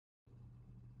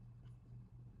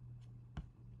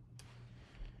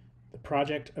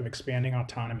project of expanding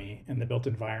autonomy in the built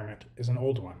environment is an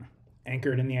old one,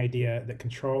 anchored in the idea that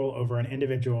control over an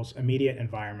individual's immediate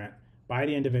environment by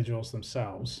the individuals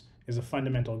themselves is a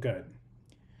fundamental good.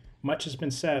 Much has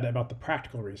been said about the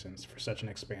practical reasons for such an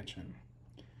expansion: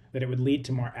 that it would lead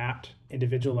to more apt,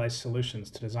 individualized solutions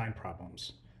to design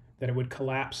problems, that it would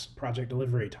collapse project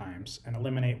delivery times and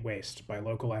eliminate waste by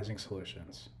localizing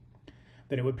solutions,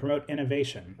 that it would promote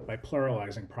innovation by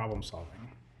pluralizing problem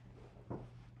solving.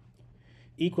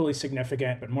 Equally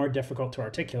significant but more difficult to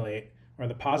articulate are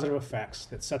the positive effects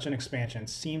that such an expansion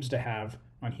seems to have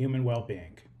on human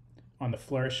well-being, on the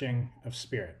flourishing of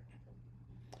spirit.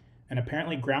 An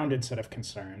apparently grounded set of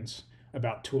concerns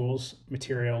about tools,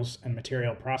 materials, and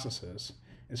material processes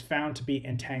is found to be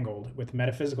entangled with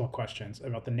metaphysical questions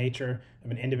about the nature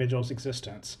of an individual's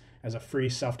existence as a free,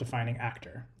 self-defining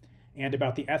actor, and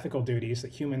about the ethical duties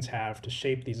that humans have to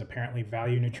shape these apparently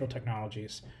value-neutral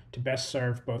technologies to best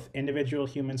serve both individual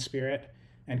human spirit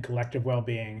and collective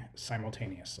well-being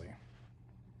simultaneously.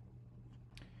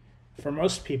 For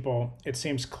most people, it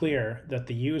seems clear that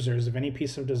the users of any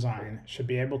piece of design should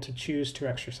be able to choose to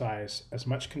exercise as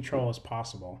much control as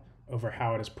possible over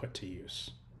how it is put to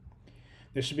use.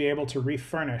 They should be able to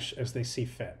refurnish as they see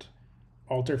fit,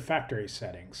 alter factory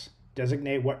settings,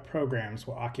 designate what programs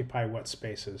will occupy what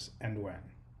spaces and when.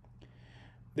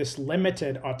 This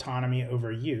limited autonomy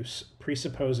over use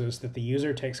presupposes that the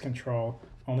user takes control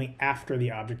only after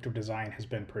the object of design has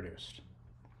been produced.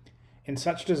 In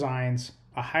such designs,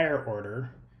 a higher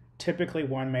order, typically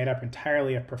one made up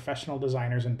entirely of professional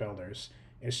designers and builders,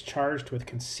 is charged with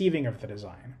conceiving of the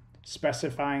design,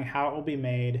 specifying how it will be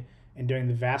made, and doing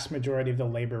the vast majority of the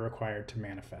labor required to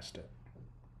manifest it.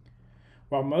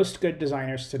 While most good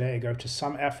designers today go to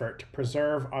some effort to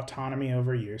preserve autonomy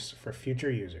over use for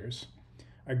future users,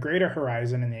 a greater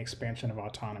horizon in the expansion of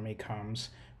autonomy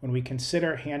comes when we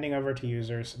consider handing over to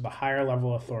users the higher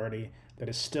level authority that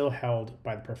is still held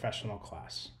by the professional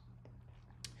class.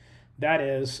 That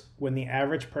is, when the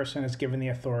average person is given the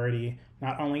authority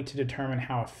not only to determine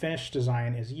how a finished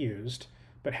design is used,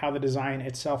 but how the design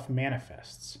itself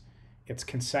manifests, its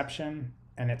conception,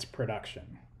 and its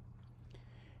production.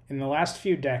 In the last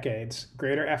few decades,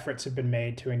 greater efforts have been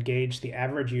made to engage the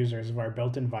average users of our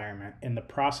built environment in the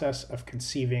process of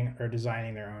conceiving or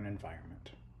designing their own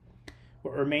environment.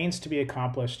 What remains to be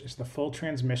accomplished is the full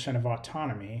transmission of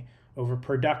autonomy over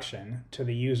production to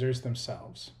the users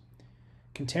themselves.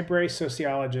 Contemporary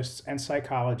sociologists and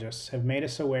psychologists have made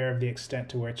us aware of the extent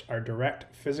to which our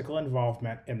direct physical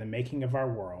involvement in the making of our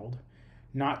world,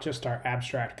 not just our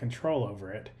abstract control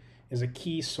over it, is a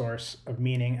key source of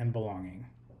meaning and belonging.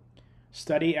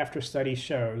 Study after study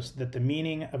shows that the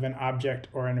meaning of an object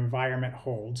or an environment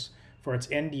holds for its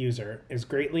end user is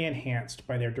greatly enhanced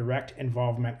by their direct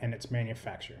involvement in its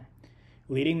manufacture,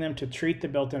 leading them to treat the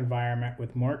built environment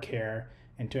with more care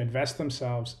and to invest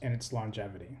themselves in its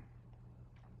longevity.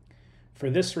 For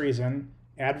this reason,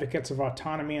 advocates of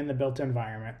autonomy in the built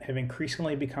environment have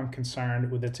increasingly become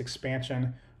concerned with its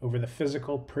expansion over the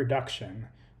physical production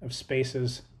of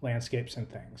spaces, landscapes, and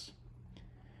things.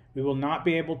 We will not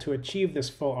be able to achieve this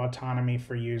full autonomy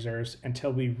for users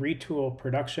until we retool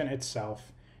production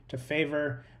itself to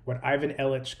favor what Ivan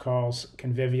Illich calls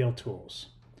convivial tools,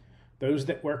 those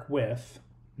that work with,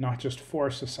 not just for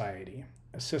society,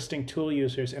 assisting tool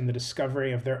users in the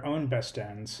discovery of their own best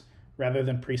ends rather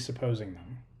than presupposing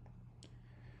them.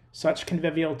 Such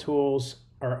convivial tools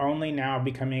are only now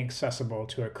becoming accessible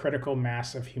to a critical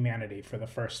mass of humanity for the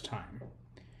first time.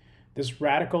 This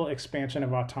radical expansion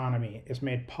of autonomy is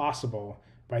made possible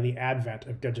by the advent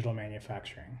of digital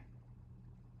manufacturing.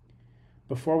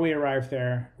 Before we arrive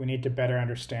there, we need to better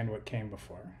understand what came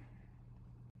before.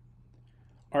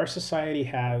 Our society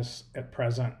has, at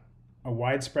present, a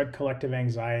widespread collective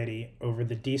anxiety over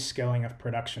the de-skilling of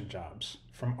production jobs,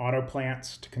 from auto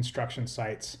plants to construction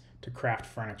sites to craft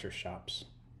furniture shops.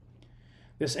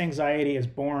 This anxiety is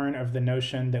born of the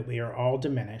notion that we are all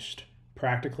diminished,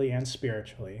 practically and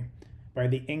spiritually, by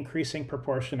the increasing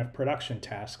proportion of production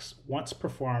tasks once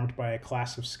performed by a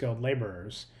class of skilled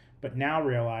laborers, but now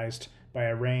realized by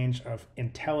a range of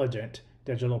intelligent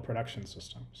digital production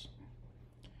systems.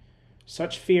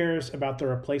 Such fears about the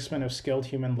replacement of skilled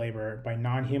human labor by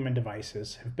non-human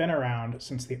devices have been around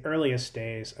since the earliest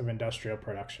days of industrial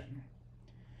production.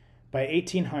 By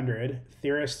 1800,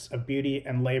 theorists of beauty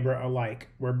and labor alike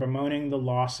were bemoaning the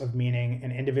loss of meaning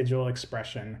and individual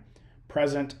expression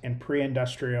present in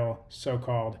pre-industrial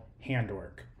so-called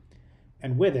handwork,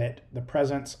 and with it, the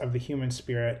presence of the human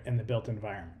spirit in the built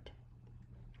environment.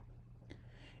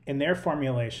 In their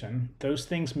formulation, those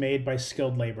things made by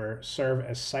skilled labor serve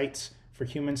as sites for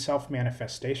human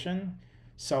self-manifestation,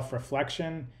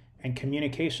 self-reflection, and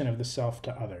communication of the self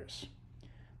to others,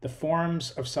 the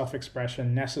forms of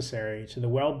self-expression necessary to the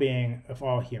well-being of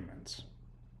all humans.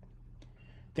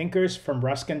 Thinkers from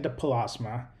Ruskin to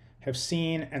Pallasma have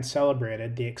seen and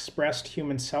celebrated the expressed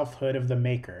human selfhood of the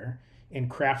maker in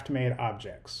craft-made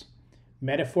objects,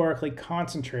 metaphorically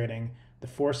concentrating the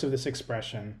force of this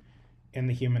expression in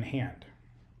the human hand.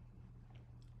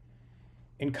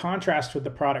 In contrast with the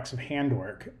products of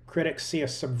handwork, critics see a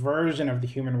subversion of the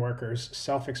human worker's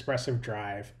self-expressive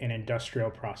drive in industrial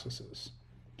processes.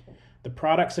 The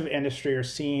products of industry are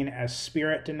seen as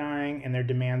spirit-denying in their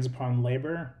demands upon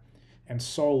labor and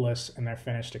soulless in their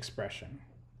finished expression.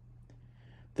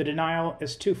 The denial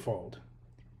is twofold.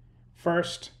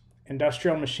 First,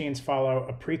 industrial machines follow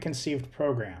a preconceived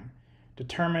program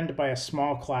determined by a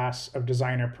small class of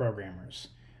designer programmers,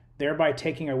 thereby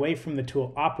taking away from the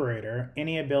tool operator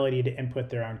any ability to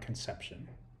input their own conception.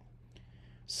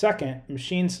 Second,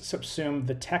 machines subsume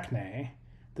the techne,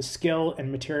 the skill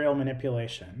and material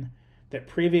manipulation, that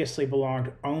previously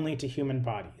belonged only to human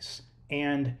bodies,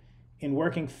 and, in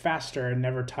working faster and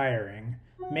never tiring,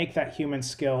 make that human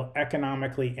skill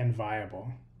economically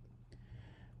inviable.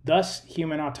 Thus,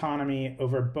 human autonomy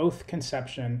over both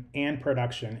conception and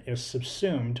production is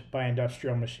subsumed by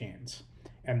industrial machines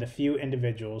and the few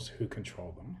individuals who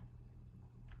control them.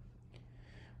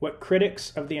 What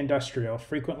critics of the industrial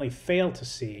frequently fail to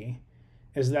see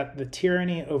is that the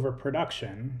tyranny over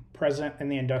production present in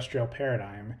the industrial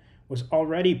paradigm was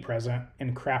already present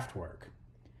in craft work,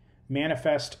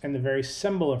 manifest in the very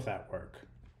symbol of that work,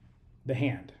 the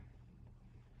hand.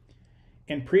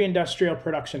 In pre-industrial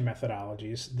production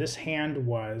methodologies, this hand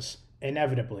was,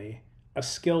 inevitably, a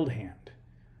skilled hand,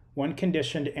 one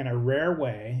conditioned in a rare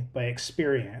way by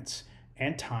experience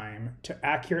and time to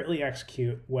accurately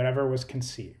execute whatever was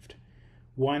conceived,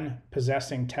 one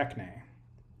possessing techne.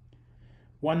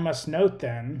 One must note,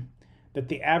 then, that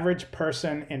the average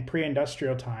person in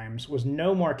pre-industrial times was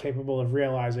no more capable of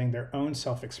realizing their own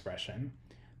self-expression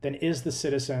than is the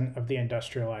citizen of the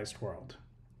industrialized world.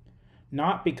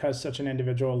 Not because such an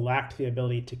individual lacked the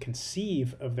ability to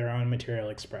conceive of their own material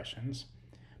expressions,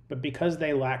 but because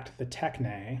they lacked the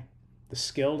techne, the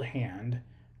skilled hand,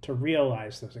 to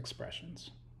realize those expressions.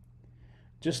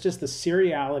 Just as the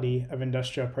seriality of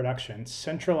industrial production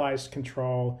centralized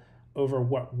control over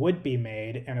what would be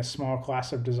made in a small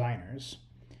class of designers,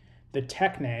 the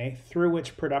techne through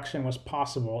which production was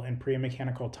possible in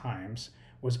pre-mechanical times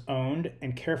was owned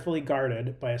and carefully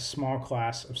guarded by a small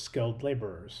class of skilled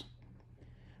laborers.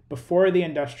 Before the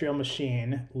industrial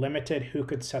machine limited who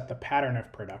could set the pattern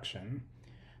of production,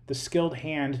 the skilled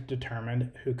hand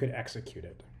determined who could execute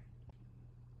it.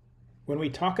 When we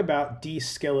talk about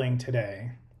de-skilling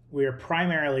today, we are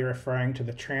primarily referring to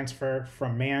the transfer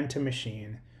from man to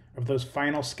machine of those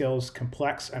final skills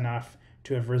complex enough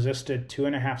to have resisted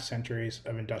 2.5 centuries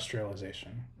of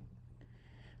industrialization.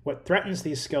 What threatens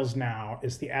these skills now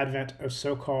is the advent of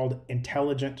so-called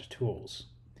intelligent tools,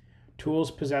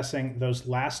 tools possessing those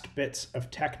last bits of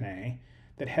techne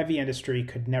that heavy industry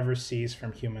could never seize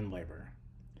from human labor.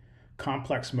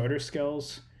 Complex motor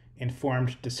skills,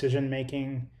 informed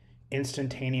decision-making,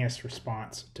 instantaneous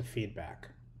response to feedback.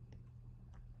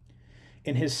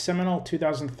 In his seminal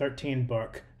 2013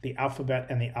 book, The Alphabet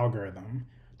and the Algorithm,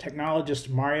 technologist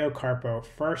Mario Carpo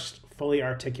first fully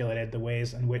articulated the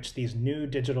ways in which these new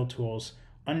digital tools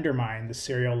undermine the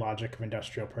serial logic of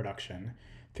industrial production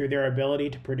through their ability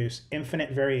to produce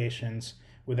infinite variations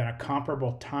within a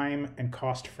comparable time and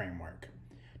cost framework,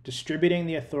 distributing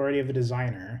the authority of the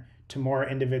designer to more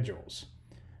individuals,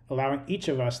 allowing each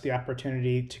of us the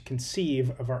opportunity to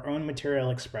conceive of our own material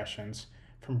expressions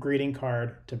from greeting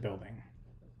card to building.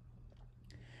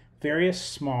 Various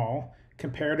small,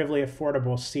 comparatively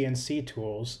affordable CNC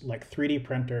tools like 3D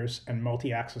printers and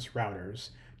multi-axis routers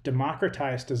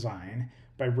democratize design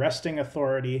by wresting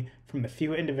authority from the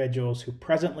few individuals who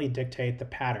presently dictate the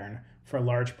pattern for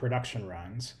large production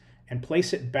runs and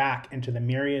place it back into the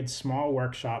myriad small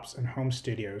workshops and home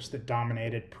studios that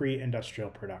dominated pre-industrial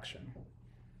production.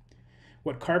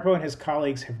 What Carpo and his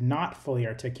colleagues have not fully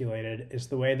articulated is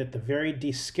the way that the very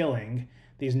de-skilling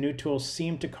these new tools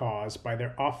seem to cause by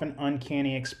their often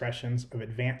uncanny expressions of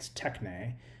advanced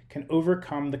techne can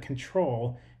overcome the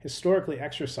control historically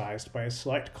exercised by a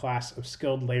select class of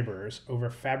skilled laborers over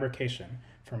fabrication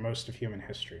for most of human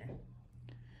history.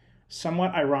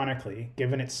 Somewhat ironically,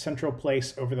 given its central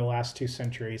place over the last 2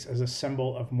 centuries as a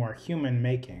symbol of more human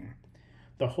making,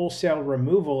 the wholesale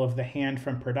removal of the hand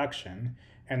from production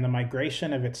and the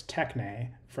migration of its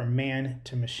techne from man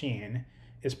to machine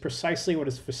is precisely what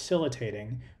is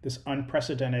facilitating this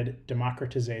unprecedented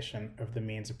democratization of the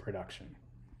means of production.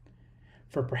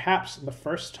 For perhaps the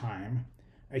first time,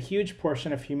 a huge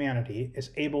portion of humanity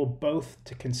is able both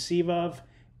to conceive of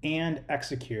and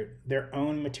execute their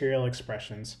own material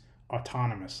expressions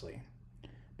autonomously,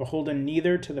 beholden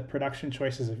neither to the production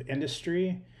choices of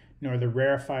industry nor the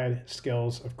rarefied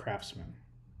skills of craftsmen.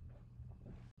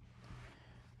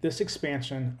 This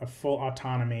expansion of full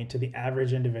autonomy to the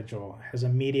average individual has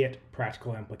immediate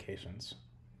practical implications.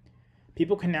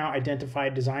 People can now identify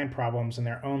design problems in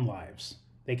their own lives.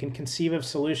 They can conceive of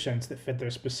solutions that fit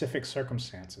their specific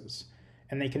circumstances,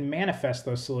 and they can manifest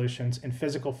those solutions in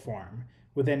physical form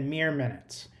within mere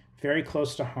minutes, very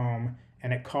close to home,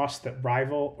 and at costs that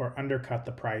rival or undercut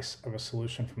the price of a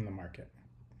solution from the market.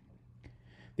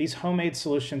 These homemade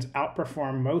solutions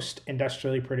outperform most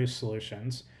industrially produced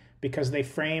solutions because they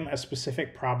frame a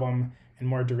specific problem and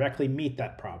more directly meet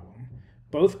that problem,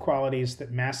 both qualities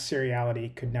that mass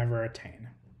seriality could never attain.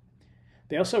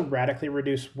 They also radically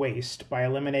reduce waste by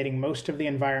eliminating most of the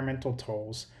environmental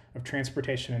tolls of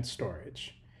transportation and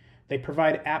storage. They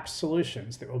provide apt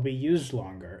solutions that will be used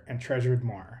longer and treasured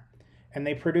more, and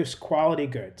they produce quality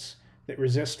goods that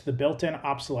resist the built-in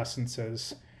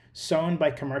obsolescences sown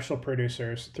by commercial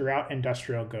producers throughout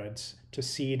industrial goods to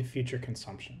seed future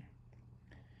consumption.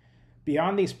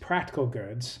 Beyond these practical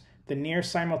goods, the near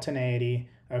simultaneity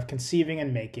of conceiving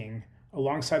and making,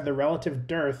 alongside the relative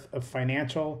dearth of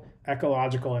financial,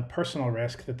 ecological, and personal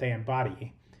risk that they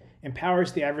embody,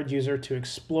 empowers the average user to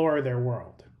explore their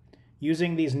world,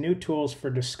 using these new tools for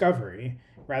discovery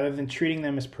rather than treating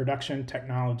them as production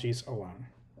technologies alone.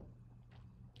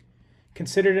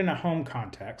 Considered in a home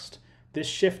context, this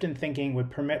shift in thinking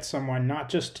would permit someone not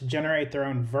just to generate their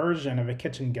own version of a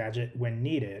kitchen gadget when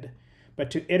needed, but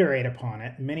to iterate upon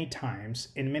it many times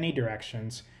in many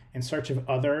directions in search of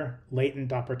other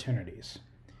latent opportunities,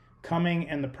 coming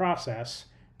in the process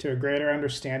to a greater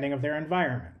understanding of their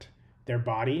environment, their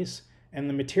bodies, and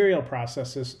the material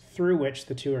processes through which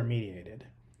the two are mediated,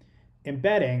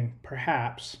 embedding,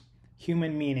 perhaps,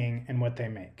 human meaning in what they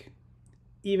make,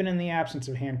 even in the absence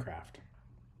of handcraft.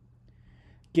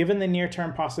 Given the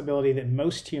near-term possibility that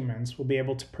most humans will be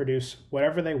able to produce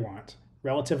whatever they want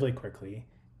relatively quickly,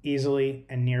 easily,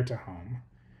 and near to home,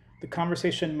 the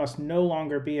conversation must no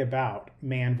longer be about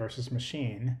man versus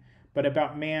machine, but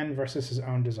about man versus his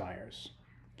own desires.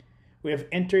 We have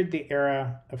entered the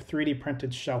era of 3D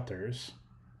printed shelters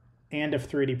and of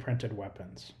 3D printed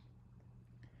weapons.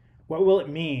 What will it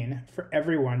mean for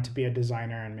everyone to be a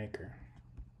designer and maker?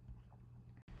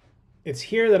 It's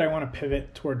here that I want to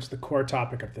pivot towards the core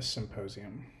topic of this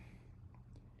symposium.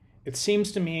 It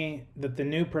seems to me that the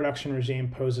new production regime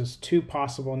poses two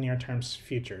possible near-term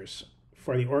futures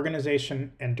for the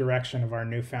organization and direction of our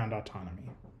newfound autonomy: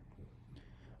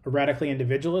 a radically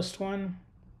individualist one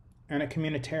and a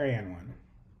communitarian one.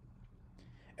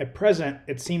 At present,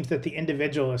 it seems that the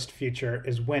individualist future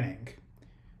is winning,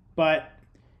 but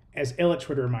as Illich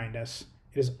would remind us,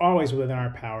 it is always within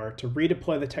our power to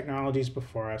redeploy the technologies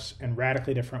before us in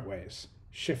radically different ways,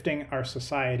 shifting our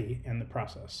society in the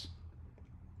process.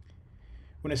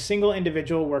 When a single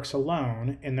individual works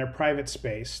alone in their private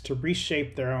space to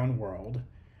reshape their own world,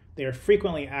 they are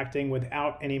frequently acting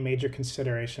without any major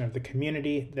consideration of the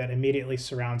community that immediately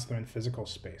surrounds them in physical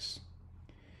space.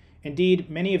 Indeed,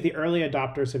 many of the early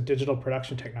adopters of digital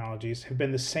production technologies have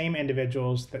been the same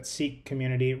individuals that seek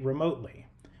community remotely,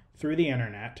 through the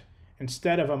internet,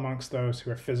 instead of amongst those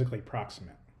who are physically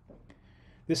proximate.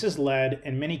 This has led,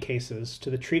 in many cases, to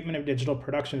the treatment of digital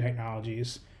production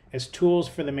technologies as tools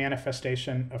for the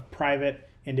manifestation of private,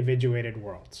 individuated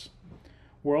worlds.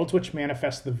 Worlds which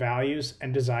manifest the values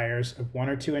and desires of one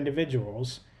or two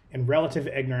individuals in relative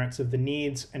ignorance of the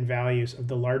needs and values of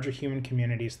the larger human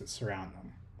communities that surround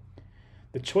them.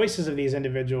 The choices of these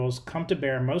individuals come to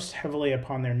bear most heavily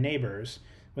upon their neighbors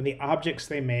when the objects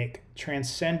they make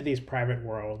transcend these private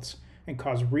worlds and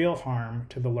cause real harm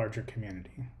to the larger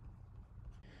community.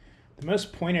 The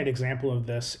most pointed example of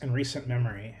this in recent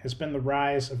memory has been the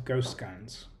rise of ghost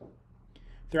guns.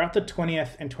 Throughout the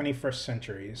 20th and 21st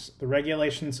centuries, the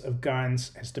regulations of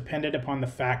guns has depended upon the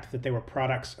fact that they were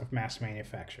products of mass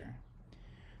manufacture.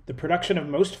 The production of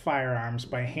most firearms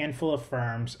by a handful of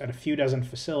firms at a few dozen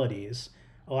facilities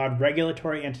allowed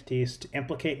regulatory entities to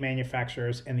implicate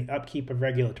manufacturers in the upkeep of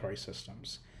regulatory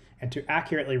systems and to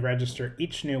accurately register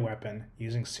each new weapon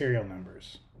using serial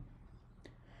numbers.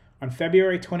 On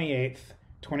February 28,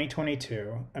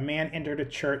 2022, a man entered a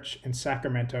church in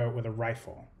Sacramento with a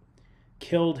rifle,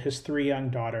 killed his 3 young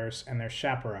daughters and their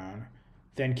chaperone,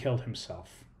 then killed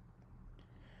himself.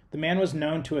 The man was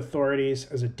known to authorities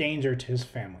as a danger to his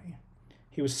family.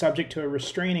 He was subject to a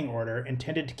restraining order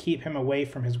intended to keep him away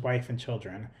from his wife and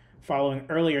children, following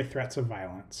earlier threats of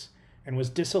violence, and was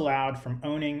disallowed from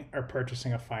owning or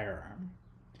purchasing a firearm.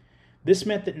 This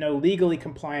meant that no legally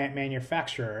compliant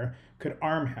manufacturer could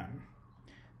arm him.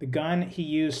 The gun he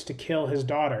used to kill his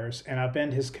daughters and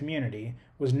upend his community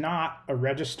was not a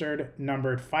registered,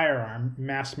 numbered firearm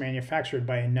mass manufactured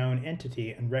by a known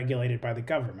entity and regulated by the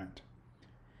government.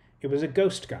 It was a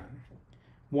ghost gun,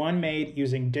 one made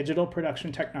using digital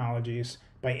production technologies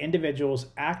by individuals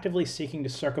actively seeking to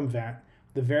circumvent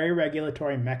the very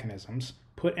regulatory mechanisms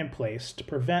put in place to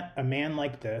prevent a man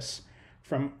like this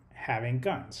from having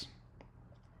guns.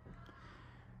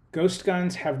 Ghost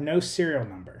guns have no serial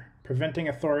number, preventing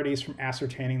authorities from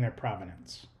ascertaining their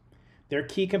provenance. Their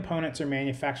key components are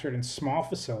manufactured in small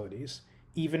facilities,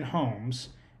 even homes,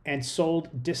 and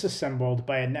sold disassembled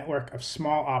by a network of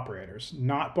small operators,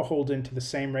 not beholden to the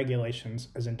same regulations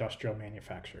as industrial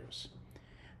manufacturers.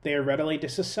 They are readily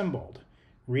disassembled,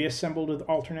 reassembled with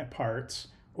alternate parts,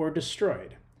 or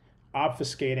destroyed,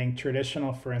 obfuscating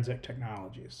traditional forensic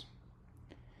technologies.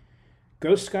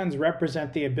 Ghost guns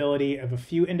represent the ability of a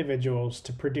few individuals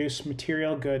to produce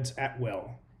material goods at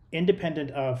will, independent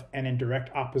of and in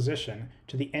direct opposition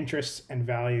to the interests and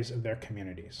values of their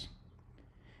communities.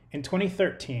 In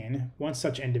 2013, one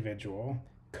such individual,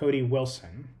 Cody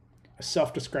Wilson, a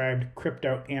self-described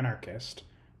crypto-anarchist,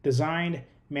 designed,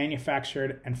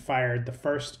 manufactured, and fired the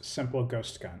first simple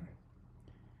ghost gun.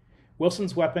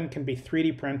 Wilson's weapon can be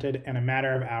 3D printed in a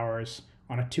matter of hours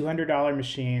on a $200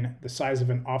 machine the size of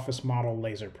an office model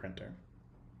laser printer.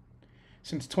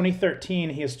 Since 2013,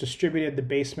 he has distributed the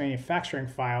base manufacturing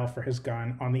file for his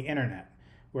gun on the internet,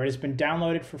 where it has been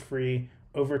downloaded for free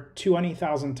over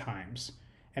 20,000 times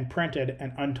and printed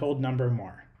an untold number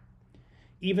more.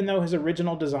 Even though his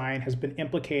original design has been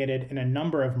implicated in a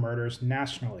number of murders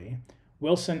nationally,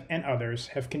 Wilson and others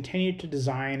have continued to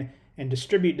design and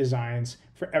distribute designs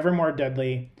for ever more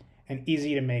deadly and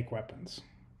easy-to-make weapons.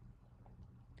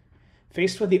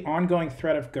 Faced with the ongoing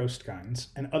threat of ghost guns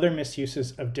and other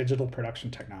misuses of digital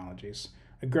production technologies,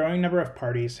 a growing number of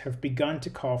parties have begun to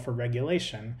call for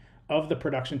regulation of the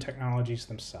production technologies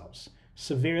themselves,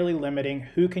 severely limiting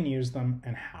who can use them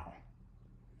and how.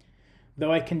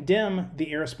 Though I condemn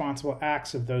the irresponsible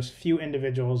acts of those few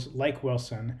individuals like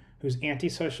Wilson whose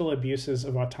antisocial abuses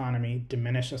of autonomy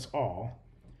diminish us all,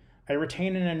 I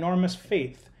retain an enormous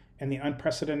faith in the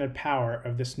unprecedented power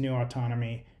of this new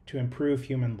autonomy to improve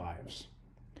human lives.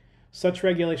 Such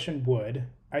regulation would,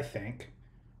 I think,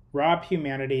 rob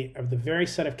humanity of the very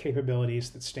set of capabilities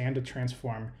that stand to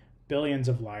transform billions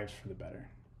of lives for the better.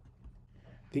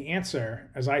 The answer,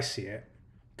 as I see it,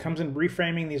 comes in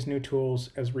reframing these new tools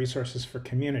as resources for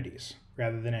communities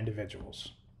rather than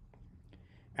individuals.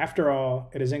 After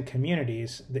all, it is in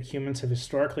communities that humans have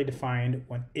historically defined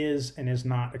what is and is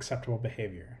not acceptable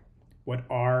behavior, what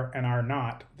are and are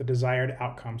not the desired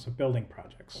outcomes of building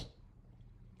projects.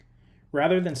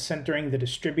 Rather than centering the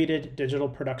distributed digital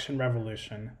production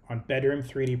revolution on bedroom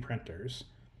 3D printers,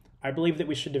 I believe that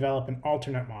we should develop an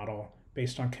alternate model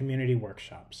based on community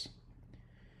workshops.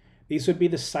 These would be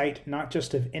the site not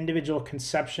just of individual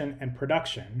conception and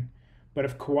production, but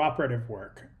of cooperative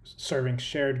work serving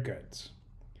shared goods.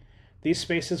 These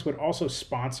spaces would also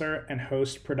sponsor and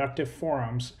host productive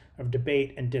forums of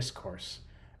debate and discourse,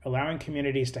 allowing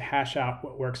communities to hash out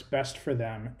what works best for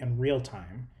them in real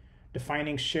time,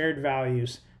 defining shared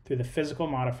values through the physical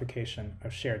modification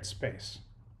of shared space.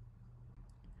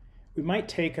 We might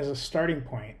take as a starting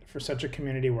point for such a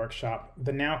community workshop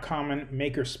the now common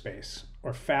makerspace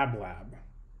or Fab Lab.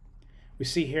 We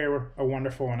see here a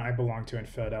wonderful one I belong to in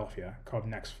Philadelphia called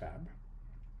NextFab.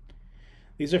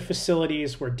 These are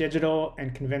facilities where digital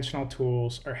and conventional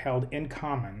tools are held in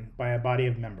common by a body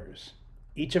of members,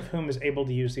 each of whom is able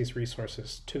to use these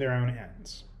resources to their own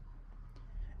ends.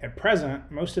 At present,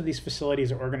 most of these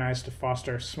facilities are organized to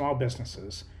foster small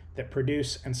businesses that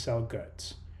produce and sell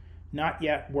goods, not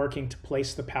yet working to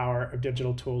place the power of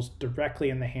digital tools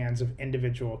directly in the hands of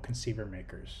individual conceiver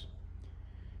makers.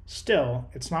 Still,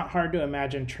 it's not hard to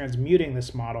imagine transmuting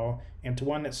this model into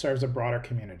one that serves a broader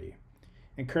community,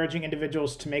 encouraging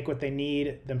individuals to make what they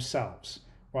need themselves,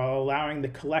 while allowing the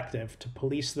collective to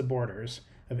police the borders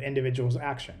of individuals'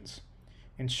 actions,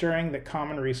 ensuring that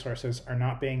common resources are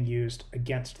not being used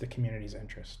against the community's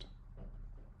interest.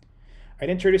 I'd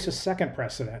introduce a second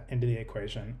precedent into the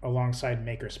equation alongside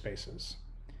makerspaces,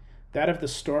 that of the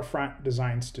storefront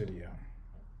design studio.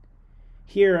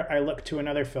 Here, I look to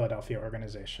another Philadelphia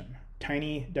organization,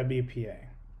 Tiny WPA.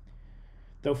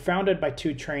 Though founded by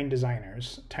two trained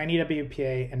designers, Tiny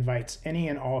WPA invites any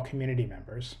and all community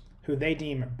members, who they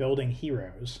deem building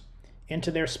heroes, into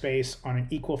their space on an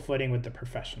equal footing with the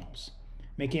professionals,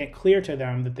 making it clear to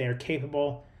them that they are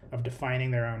capable of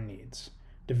defining their own needs,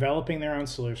 developing their own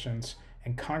solutions,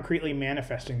 and concretely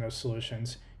manifesting those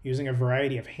solutions using a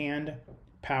variety of hand,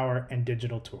 power, and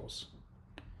digital tools.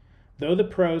 Though the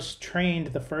pros trained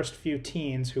the first few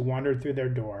teens who wandered through their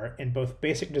door in both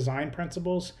basic design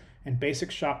principles and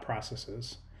basic shop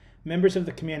processes, members of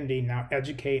the community now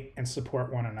educate and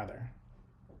support one another.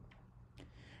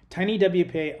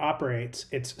 TinyWPA operates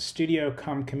its Studio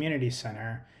Come Community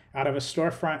Center out of a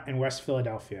storefront in West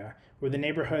Philadelphia, where the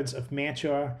neighborhoods of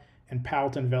Mantua and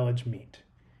Powelton Village meet,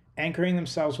 anchoring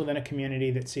themselves within a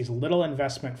community that sees little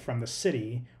investment from the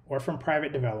city or from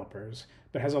private developers,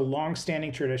 but has a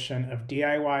long-standing tradition of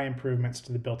DIY improvements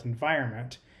to the built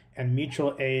environment and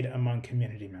mutual aid among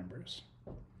community members.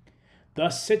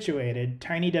 Thus situated,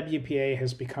 TinyWPA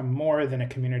has become more than a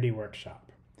community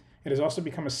workshop. It has also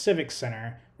become a civic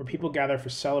center where people gather for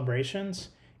celebrations,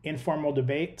 informal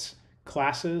debates,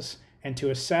 classes, and to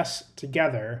assess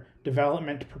together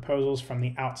development proposals from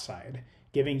the outside,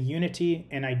 giving unity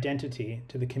and identity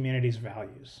to the community's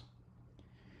values.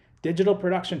 Digital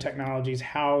production technologies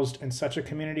housed in such a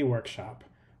community workshop,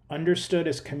 understood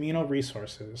as communal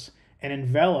resources, and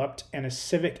enveloped in a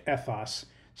civic ethos,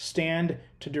 stand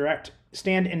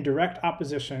in direct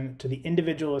opposition to the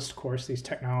individualist course these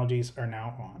technologies are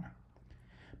now on.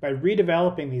 By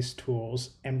redeveloping these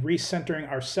tools and recentering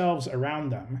ourselves around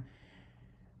them,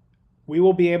 we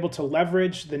will be able to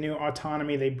leverage the new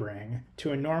autonomy they bring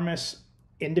to enormous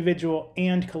individual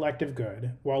and collective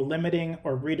good while limiting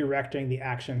or redirecting the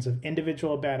actions of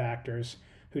individual bad actors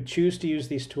who choose to use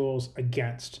these tools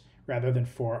against rather than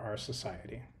for our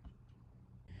society.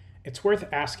 It's worth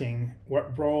asking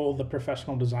what role the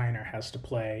professional designer has to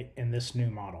play in this new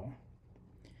model.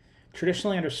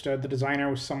 Traditionally understood, the designer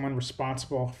was someone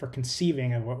responsible for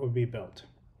conceiving of what would be built.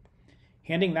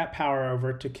 Handing that power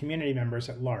over to community members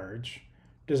at large,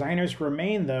 designers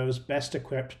remain those best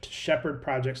equipped to shepherd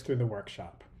projects through the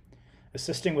workshop,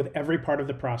 assisting with every part of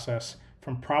the process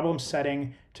from problem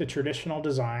setting to traditional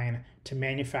design to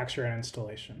manufacture and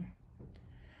installation.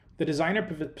 The designer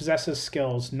possesses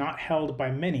skills not held by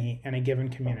many in a given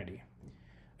community.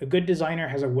 A good designer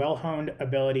has a well-honed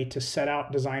ability to set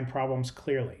out design problems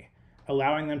clearly,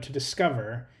 allowing them to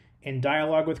discover, in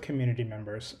dialogue with community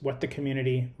members, what the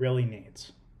community really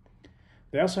needs.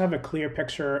 They also have a clear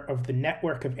picture of the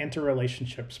network of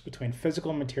interrelationships between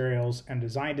physical materials and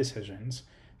design decisions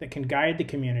that can guide the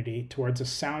community towards a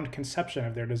sound conception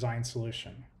of their design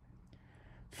solution.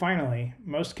 Finally,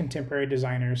 most contemporary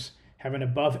designers have an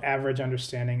above-average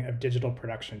understanding of digital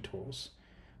production tools,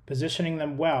 positioning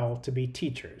them well to be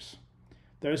teachers,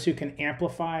 those who can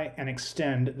amplify and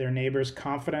extend their neighbors'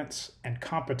 confidence and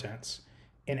competence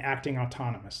in acting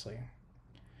autonomously.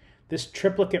 This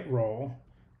triplicate role,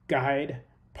 guide,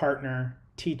 partner,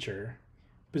 teacher,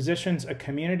 positions a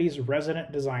community's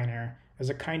resident designer as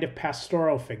a kind of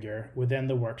pastoral figure within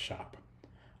the workshop,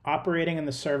 operating in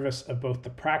the service of both the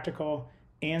practical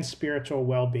and spiritual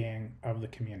well-being of the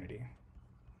community.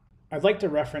 I'd like to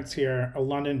reference here a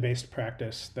London-based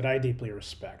practice that I deeply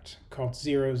respect, called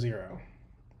 00.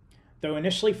 Though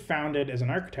initially founded as an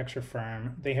architecture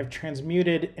firm, they have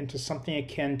transmuted into something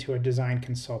akin to a design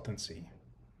consultancy,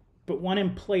 but one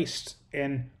emplaced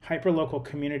in hyperlocal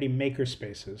community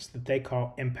makerspaces that they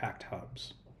call impact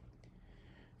hubs.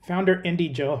 Founder Indy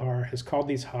Johar has called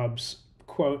these hubs,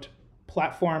 quote,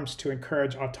 platforms to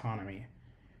encourage autonomy,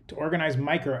 to organize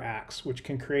micro-acts which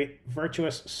can create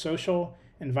virtuous social,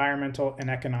 environmental, and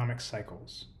economic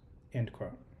cycles, end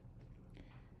quote.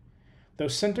 Though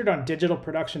centered on digital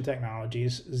production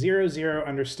technologies, 00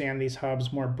 understand these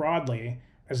hubs more broadly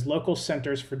as local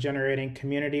centers for generating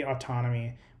community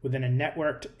autonomy within a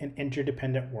networked and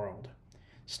interdependent world,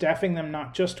 staffing them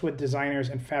not just with designers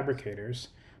and fabricators,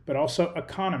 but also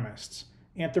economists,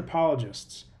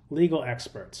 anthropologists, legal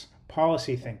experts,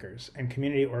 policy thinkers, and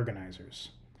community organizers,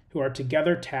 who are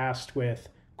together tasked with,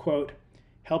 quote,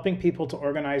 helping people to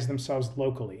organize themselves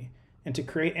locally and to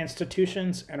create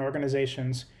institutions and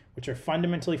organizations which are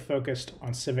fundamentally focused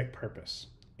on civic purpose,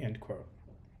 end quote.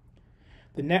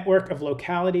 The network of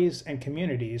localities and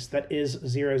communities that is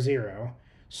 00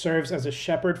 serves as a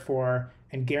shepherd for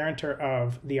and guarantor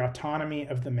of the autonomy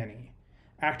of the many,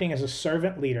 acting as a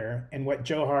servant leader in what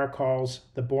Johar calls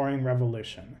the boring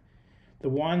revolution, the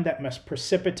one that must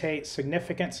precipitate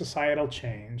significant societal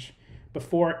change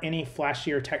before any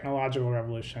flashier technological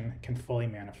revolution can fully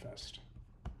manifest.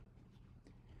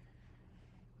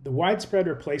 The widespread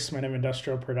replacement of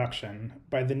industrial production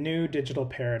by the new digital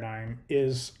paradigm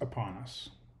is upon us.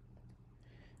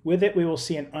 With it, we will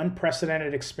see an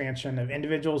unprecedented expansion of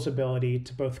individuals' ability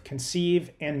to both conceive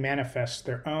and manifest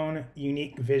their own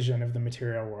unique vision of the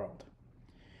material world.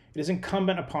 It is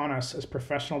incumbent upon us as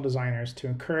professional designers to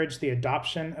encourage the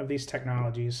adoption of these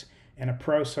technologies in a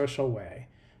pro-social way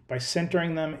by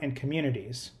centering them in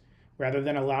communities rather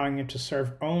than allowing them to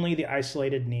serve only the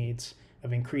isolated needs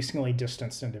of increasingly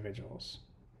distanced individuals.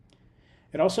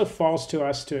 It also falls to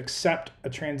us to accept a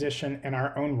transition in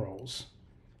our own roles,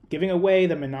 giving away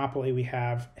the monopoly we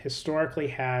have historically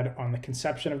had on the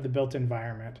conception of the built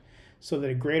environment so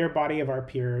that a greater body of our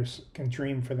peers can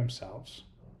dream for themselves.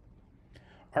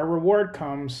 Our reward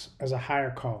comes as a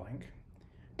higher calling,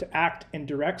 to act in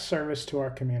direct service to our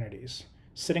communities,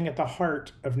 sitting at the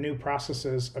heart of new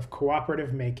processes of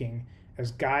cooperative making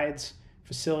as guides,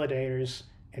 facilitators,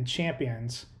 and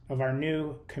champions of our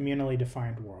new communally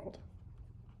defined world.